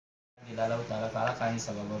إلى الله تعالى فعلى كان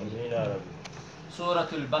سبب سورة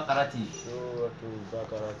البقرة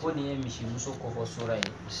كوني مشي مسوكو في سورة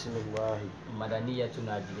بسم الله مدنية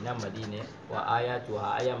ناجينا مدينة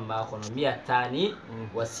وآياتها آية ما كنا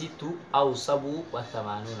 206 أو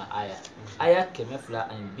 87 آية آية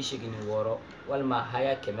كمفلا أن بيشجين ورا والما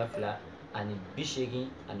آية كمفلا أن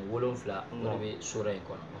بيشجين أن ولون فلا وربي سورة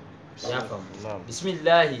كنا يا فهم بسم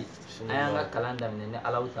الله آية كلام من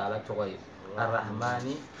الله تعالى تغير الرحمن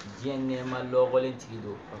جنة ما لوغلين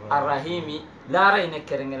تجدو الرحيم لا رأينا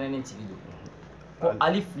كرنجرين تجدو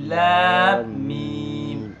ألف لام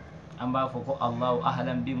ميم أما فوق الله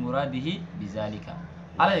أهلا بمراده بذلك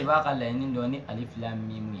على الباقي الله ينين ألف لام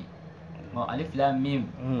ميم ما ألف لام ميم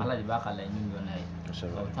على الباقي الله ينين دوني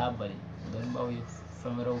أو تابري دون باوي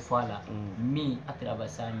فمرو فالا مي أتربى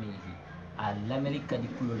ساميه على ملك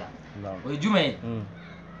دي كلولا ويجمع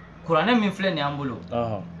قرآن من فلان يامبلو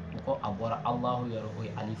ko abora Allahu yaro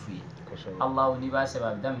alifu Allahu ni ba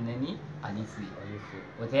sabab dam nani alifu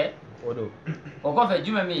ote odo o ko fe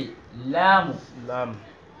juma mi lam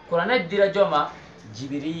qur'ana dira joma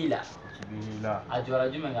jibrila ajora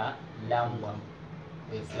juma nga lam wa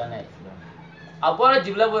e fulana abora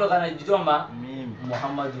jibrila boro kana joma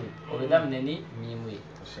muhammadu o dam nani mimwe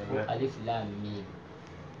alif lam mim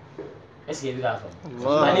est-ce que vous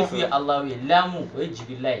avez alifu Allahu lamu o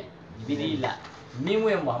jibrila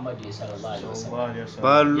mimwe Muhammadu sallallahu alaihi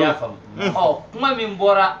wasallam ya fam kuma min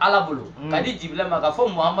bora ala bulu kadi jibla maka fo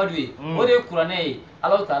Muhammadu o de qur'ane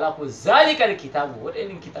Allah taala ko zalikal kitabu o de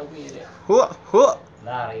nin kitabu yede ho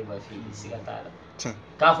la raiba fi siga taala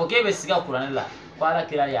ka fo ke be siga qur'ane la ko ala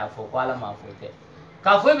kira ya fo ko ala ma fo te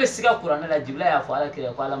ka fo be siga qur'ane la jibla ya fo ala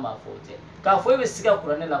kira ko ala ma fo te ka fo be siga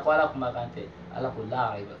qur'ane la ko ala kuma kante ala ko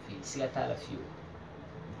la raiba fi siga taala fi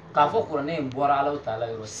ka fo qur'ane bora Allah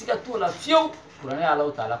taala yoro siga to la fiyo Qur'ane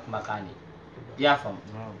Allah Ta'ala kuma kani ya fam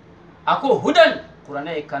ako hudan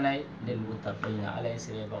Qur'ane kanai lil muttaqina ala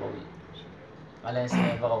yasri bagawi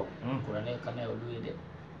Qur'ane kanai oluide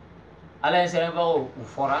ala yasri bagawi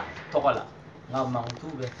ufora tokola ngam mangtu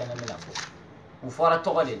be kana mela ko ufora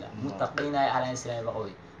tokola muttaqina ala yasri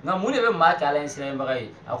bagawi ngam mune be ma ka ala yasri bagawi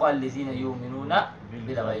ako allazina yu'minuna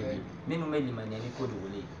bil ghaibi min liman yani ko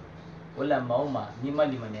dole wala mauma ni man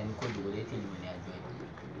liman yani ko dole te liman yani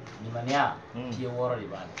لمنيا في ورا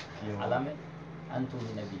البال علامة أنتم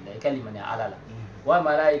من بالله كلمة على لا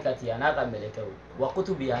وملائكتي أنا كملكه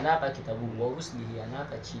وكتبي أنا كتابه ورسله أنا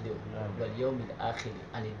كشيده واليوم الآخر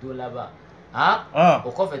أن الدولابا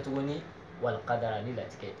وقفتوني والقدر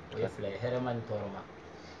نلاتك ويفلا هرمان تورما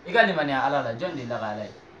إذا لمنيا على لا جند لا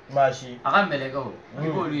عليه ماشي أكملكه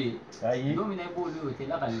يقولي يوم يقولي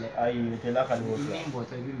تلاقي أي تلاقي مين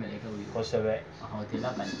بوتو بملكه كسبة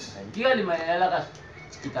تلاقي كي لمنيا لا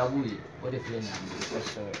kitabu ye o de filɛ nin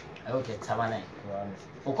ye a y'o kɛ sabanan ye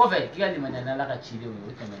o kɔfɛ k'i ka limaniya n'ala ka cidenw ye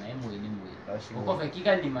o tɛmɛna e m'o ye ni m'o ye o kɔfɛ k'i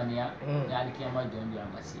ka limaniya ni alikiyama jɔn don a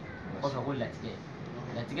ma se o kɔfɛ ko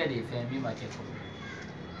latigɛ de ye fɛn min ma kɛ fɔlɔ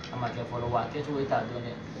a ma kɛ fɔlɔ wa a kɛcogo e t'a dɔn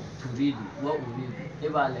dɛ turidu wa uridu e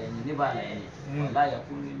b'a laɲini ne b'a laɲini wala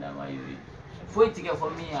yakunu illa ma yuri foyi ti kɛ fɔ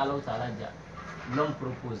min ye Alahu Taala ja l'homme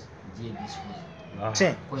propose Dieu dispose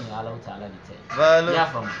ko ni Alahu Taala de tɛ y'a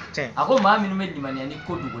faamu a ko maa minnu bɛ limaniya ni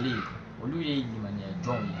ko dogolen ye olu ye limaniya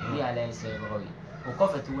jɔnw ye olu ye Ala ye sɛbɛbagaw ye o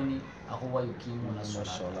kɔfɛ tuguni a ko wa yuqimuna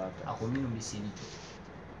salata a ko minnu bɛ seli jɔ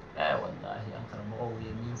wallahi an karamɔgɔw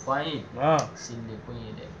ye min fɔ an ye seli de ko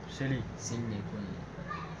ye dɛ seli de ko ye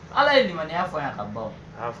Ala ye limaniya fɔ yan ka ban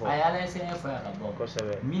a ye Ala ye sɛbɛn fɔ yan ka ban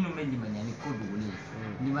minnu bɛ limaniya ni ko dogolen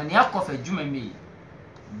ye limaniya kɔfɛ jumɛn bɛ yen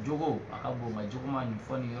jogo a ka bon nka jogo ma nin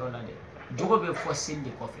fɔ nin yɔrɔ la dɛ jogo bɛ fɔ seli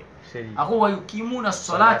de kɔfɛ a ko wa yuqimuna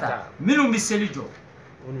salata minnu bɛ seli jɔ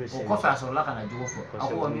o kɔfɛ a sɔrɔla ka na jogo fɔ a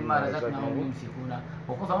ko wa mimma razaqnahum yunfiquna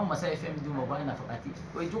o kɔfɛ an masa ye fɛn min d'u ma u b'a nafakati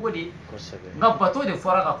o ye jogo de ye nka bato de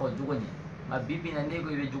fɔra ka fɔ jogo ɲɛ nka bi bi in na n'e ko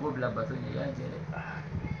i bɛ jogo bila bato ɲɛ i y'a jɛ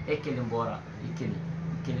dɛ e kelen bɔra i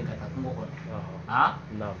kelen ka taa kungo kɔnɔ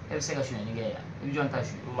e bɛ se ka sonyani kɛ yan i bɛ jɔn ta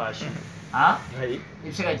su i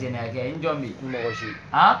bɛ se ka jɛnɛya kɛ ni jɔn bɛ yen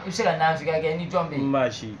i bɛ se ka nafika kɛ ni jɔn bɛ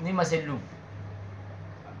yen n'i ma seli dun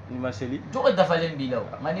ni ma seli jogo dafalen b'i la o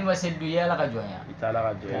nka n'i ma seli dun i y'Ala ka jɔn ya i tɛ Ala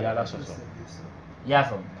ka jɔn ye Ala sɔsɔ i y'a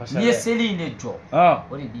faamu n'i ye seli in de jɔ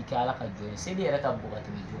o de b'i kɛ Ala ka jɔn ye seli yɛrɛ ka bon ka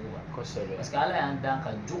tɛmɛ jogo kan parce que Ala y'an dan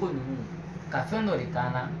ka jogo ninnu ka fɛn dɔ de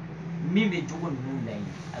k'an na min bɛ jogo ninnu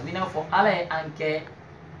laɲini a b'i n'a fɔ Ala ye an kɛ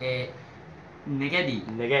nɛgɛ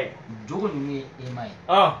de ye jogo ninnu ye ema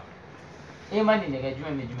ye ema ni nɛgɛ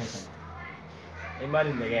jumɛn bɛ jumɛn sama ema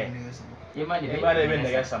ni nɛgɛ ema de bɛ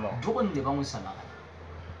nɛgɛ sama jogo nin de b'anw sama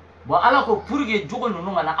bon Ala ko pour que jogo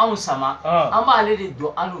ninnu kana anw sama an b'ale de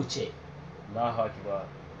don an n'u cɛ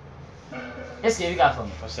est-ce que bika fam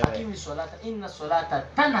Kosɛbɛ. akimi salata inna salata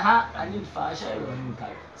tanha anil fahsha'i wal munkar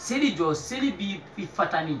seli jo seli bi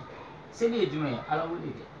fatani seli jume ala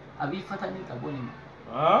wuli ke abi fatani ka boni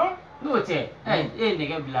no te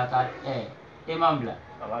nege bila ka imam bila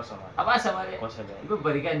aba sama de ibe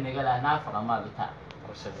bariga nege la na faga ma bita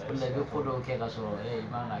wala be ko do ke ka soro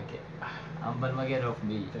imam na ke am bal mage do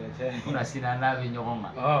kumbi kuna sina na be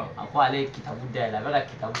nyogonga ako ale kitabu da la bala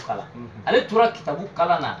kitabu kala ale tura kitabu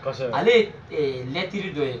kala na ale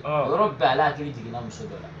letiri do e robbe ala kiri jigina muso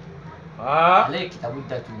do la ale kitabu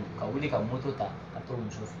da tu ka wuli ka moto ta ka to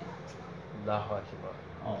muso fi Allahu akbar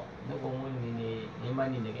ne ko mun ni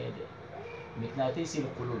imani ne ga de miknatisil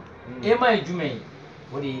qulub imani jumai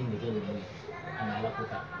wodi ne ga ni ana ala ko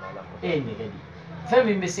ta ne ga di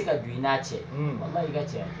femi be se ka duina che wallahi ga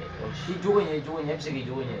che ake ki jogo nye be se ki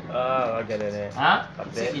jogo nye agale ne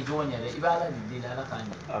se ki jogo nye ibala di la kan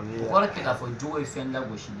ni ko rake ka fo jogo fen la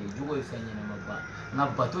go shi ne jogo fen ne mabba na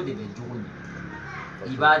bato de be jogo nye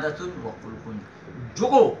ibadatun wa qulqun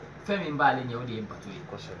jogo femi mbale nye wodi bato yi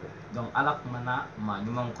donc ala kuma na ma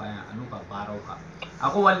nyuman ko ya anu ka baraw ka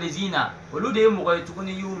ako wallazina wolu de mo ko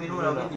tukuni yuminuna